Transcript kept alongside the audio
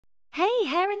Hey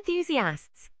hair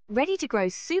enthusiasts! Ready to grow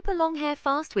super long hair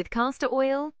fast with castor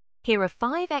oil? Here are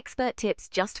 5 expert tips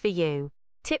just for you.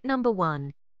 Tip number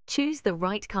 1. Choose the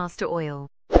right castor oil.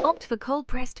 Opt for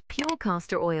cold-pressed pure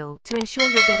castor oil to ensure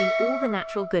you're getting all the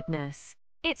natural goodness.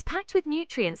 It's packed with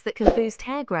nutrients that can boost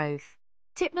hair growth.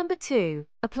 Tip number 2.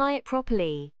 Apply it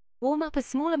properly. Warm up a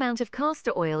small amount of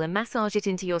castor oil and massage it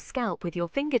into your scalp with your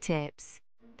fingertips.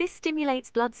 This stimulates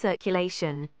blood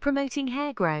circulation, promoting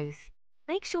hair growth.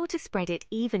 Make sure to spread it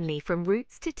evenly from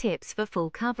roots to tips for full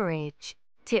coverage.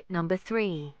 Tip number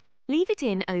 3. Leave it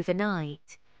in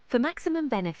overnight. For maximum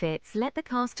benefits, let the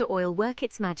castor oil work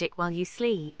its magic while you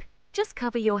sleep. Just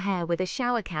cover your hair with a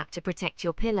shower cap to protect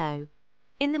your pillow.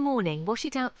 In the morning, wash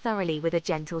it out thoroughly with a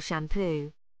gentle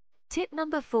shampoo. Tip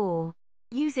number 4.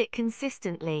 Use it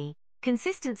consistently.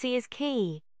 Consistency is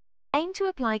key. Aim to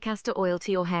apply castor oil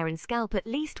to your hair and scalp at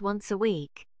least once a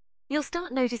week. You'll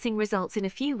start noticing results in a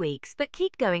few weeks, but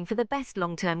keep going for the best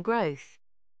long-term growth.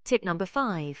 Tip number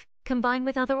 5. Combine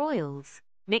with other oils.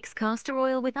 Mix castor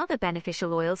oil with other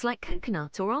beneficial oils like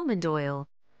coconut or almond oil.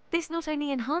 This not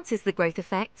only enhances the growth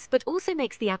effects, but also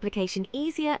makes the application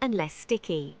easier and less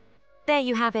sticky. There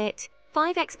you have it.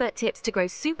 5 expert tips to grow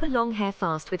super long hair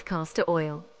fast with castor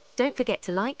oil. Don't forget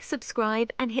to like, subscribe,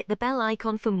 and hit the bell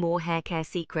icon for more hair care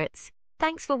secrets.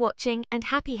 Thanks for watching and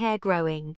happy hair growing!